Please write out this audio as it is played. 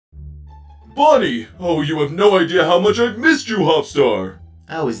Bonnie! Oh, you have no idea how much I've missed you, Hopstar!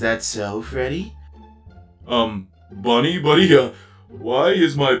 Oh, is that so, Freddy? Bunny, buddy, why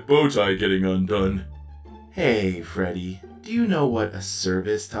is my bow tie getting undone? Hey, Freddy, do you know what a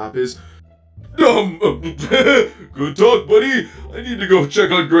service top is? Good talk, buddy. I need to go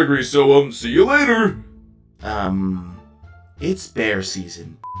check on Gregory, so, see you later. It's bear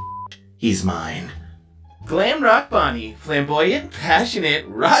season. He's mine. Glam Rock Bonnie, flamboyant, passionate,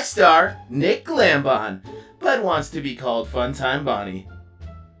 rock star, Nick Glambon, but wants to be called Funtime Bonnie.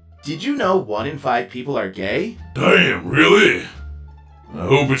 Did you know 1 in 5 people are gay? Damn, really? I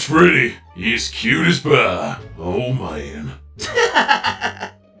hope it's Freddy. He's cute as pie. Oh, man.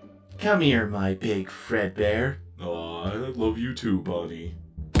 Come here, my big Fredbear. Aw, I love you too, Bonnie.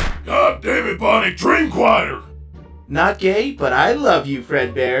 God damn it, Bonnie, drink quieter! Not gay, but I love you,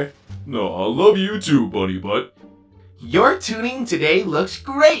 Fredbear. No, I love you too, Bunny Butt. Your tuning today looks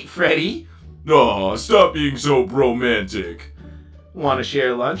great, Freddy. Aw, stop being so romantic. Want to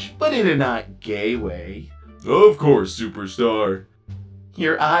share lunch, but in a not gay way. Of course, superstar.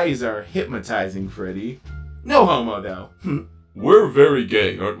 Your eyes are hypnotizing, Freddy. No homo, though. We're very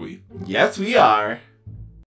gay, aren't we? Yes, we are.